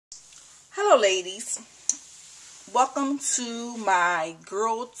Hello ladies, welcome to my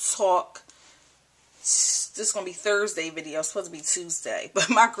girl talk. This is going to be Thursday video, it's supposed to be Tuesday, but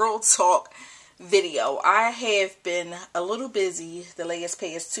my girl talk video. I have been a little busy the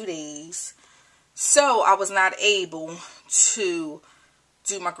past 2 days, so I was not able to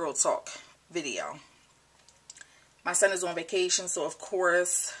do my girl talk video. My son is on vacation, so of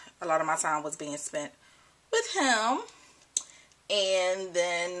course a lot of my time was being spent with him. And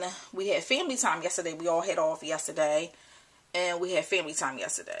then we had family time yesterday. We all had off yesterday. And we had family time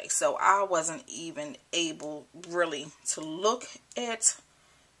yesterday. So I wasn't even able really to look at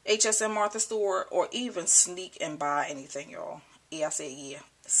HSN Martha store or even sneak and buy anything, y'all. Yeah, I said yeah.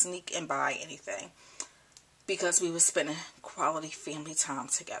 Sneak and buy anything. Because we were spending quality family time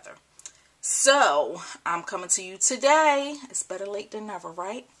together. So I'm coming to you today. It's better late than never,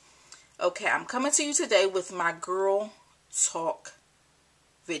 right? Okay, I'm coming to you today with my girl talk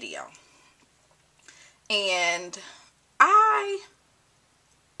video. And I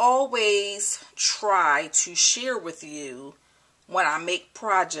always try to share with you when I make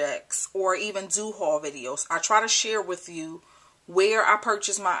projects or even do haul videos. I try to share with you where I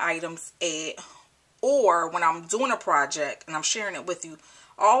purchase my items at, or when I'm doing a project and I'm sharing it with you,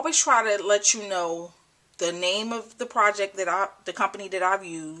 I always try to let you know the name of the project the company that I've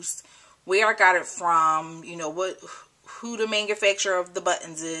used, where I got it from, you know, who the manufacturer of the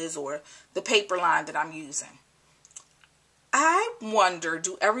buttons is, or the paper line that I'm using. I wonder,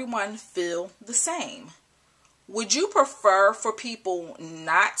 do everyone feel the same? Would you prefer for people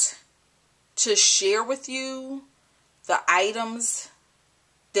not to share with you the items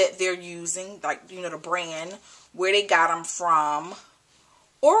that they're using, like, you know, the brand, where they got them from?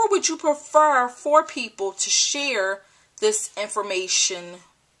 Or would you prefer for people to share this information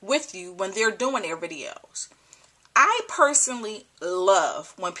with you when they're doing their videos? I personally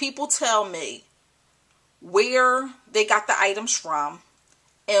love when people tell me where they got the items from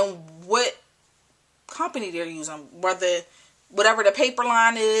and what company they're using, whatever the paper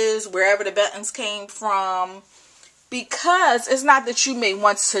line is, wherever the buttons came from, because it's not that you may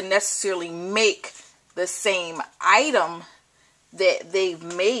want to necessarily make the same item that they've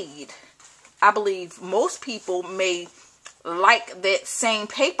made. I believe most people may like that same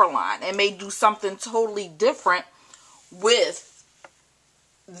paper line and may do something totally different with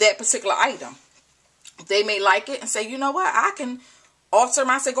that particular item. They may like it and say, you know what, I can alter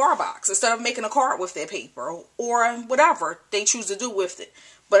my cigar box instead of making a card with that paper, or whatever they choose to do with it.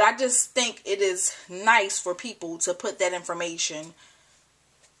 But I just think it is nice for people to put that information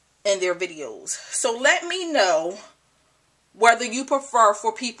in their videos. So let me know whether you prefer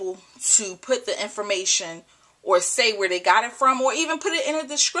for people to put the information or say where they got it from, or even put it in a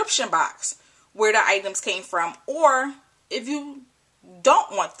description box where the items came from, or if you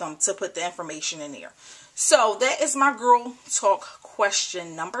don't want them to put the information in there. So that is my girl talk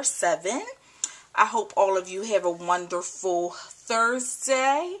question number 7. I hope all of you have a wonderful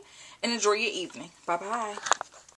Thursday and enjoy your evening. Bye bye.